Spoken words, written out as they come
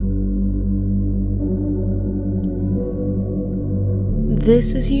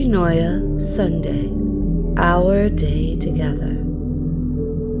This is Eunoia Sunday, our day together.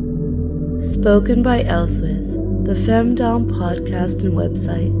 Spoken by Elswith, the Femdom podcast and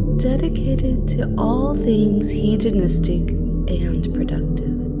website dedicated to all things hedonistic and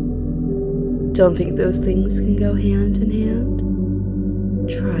productive. Don't think those things can go hand in hand?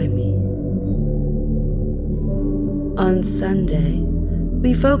 Try me. On Sunday,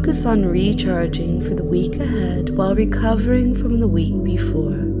 we focus on recharging for the week ahead while recovering from the week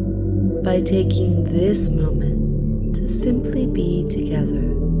before by taking this moment to simply be together.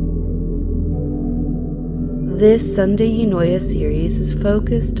 This Sunday Eunoia series is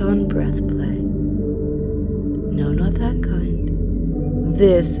focused on breath play. No, not that kind.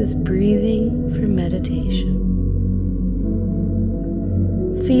 This is breathing for meditation.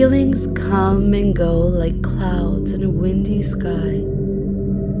 Feelings come and go like clouds in a windy sky.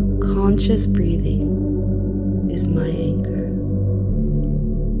 Conscious breathing is my anchor.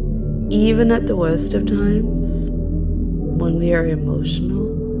 Even at the worst of times, when we are emotional,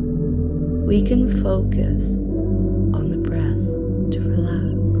 we can focus on the breath to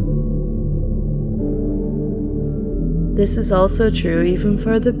relax. This is also true even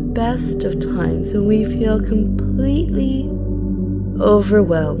for the best of times when we feel completely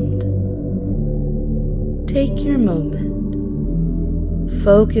overwhelmed. Take your moment.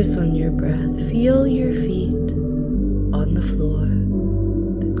 Focus on your breath. Feel your feet on the floor,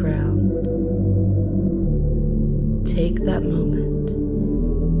 the ground. Take that moment.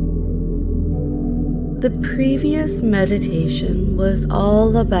 The previous meditation was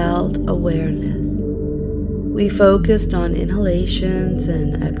all about awareness. We focused on inhalations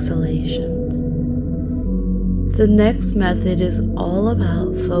and exhalations. The next method is all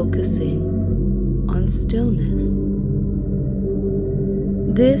about focusing on stillness.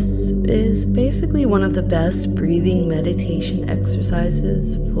 This is basically one of the best breathing meditation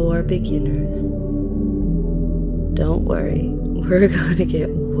exercises for beginners. Don't worry, we're going to get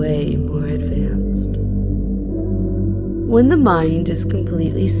way more advanced. When the mind is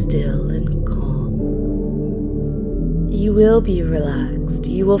completely still and calm, you will be relaxed.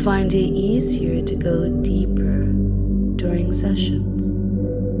 You will find it easier to go deeper during sessions.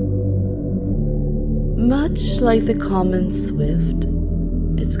 Much like the common swift,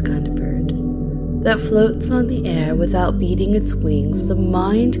 it's a kind of bird that floats on the air without beating its wings, the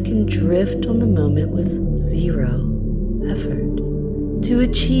mind can drift on the moment with zero effort. To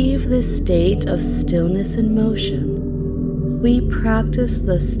achieve this state of stillness and motion, we practice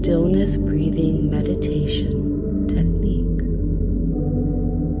the stillness breathing meditation technique.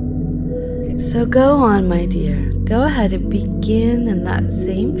 So go on, my dear. Go ahead and begin in that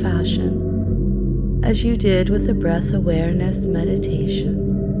same fashion as you did with the breath awareness meditation.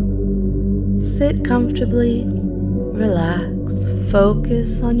 Sit comfortably, relax,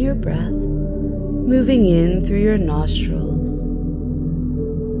 focus on your breath, moving in through your nostrils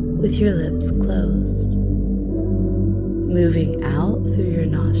with your lips closed, moving out through your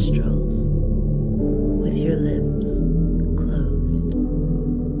nostrils with your lips closed.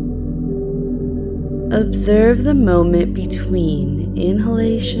 Observe the moment between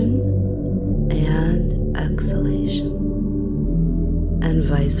inhalation and exhalation, and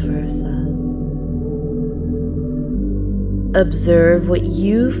vice versa. Observe what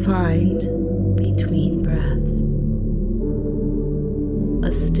you find between breaths.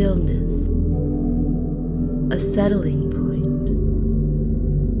 A stillness, a settling point.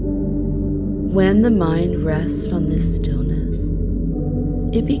 When the mind rests on this stillness,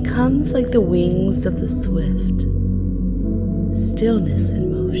 it becomes like the wings of the swift, stillness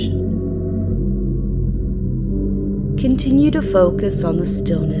in motion. Continue to focus on the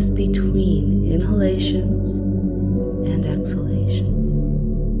stillness between inhalations and exhalations.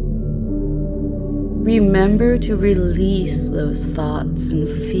 Remember to release those thoughts and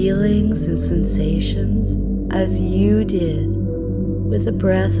feelings and sensations as you did with the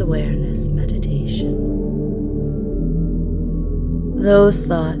breath awareness meditation. Those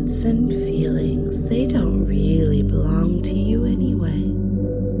thoughts and feelings, they don't really belong to you anyway.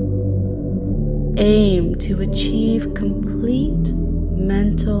 Aim to achieve complete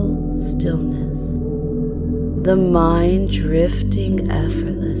mental stillness, the mind drifting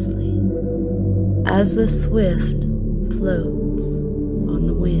effortlessly as the swift floats on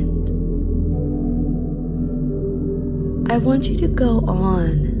the wind. I want you to go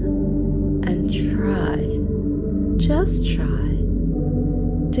on and try, just try,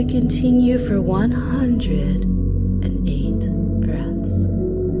 to continue for 108 breaths.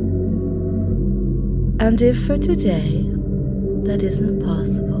 And if for today that isn't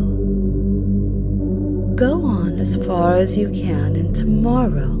possible, go on as far as you can, and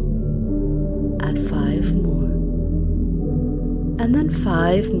tomorrow add 5 more, and then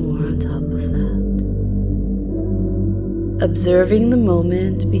 5 more on top of that. Observing the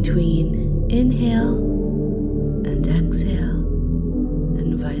moment between inhale and exhale,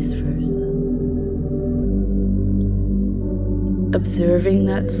 and vice versa. Observing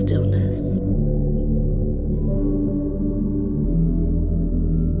that stillness.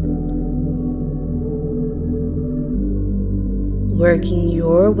 Working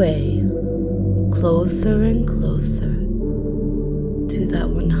your way closer and closer to that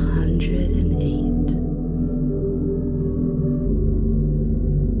 108.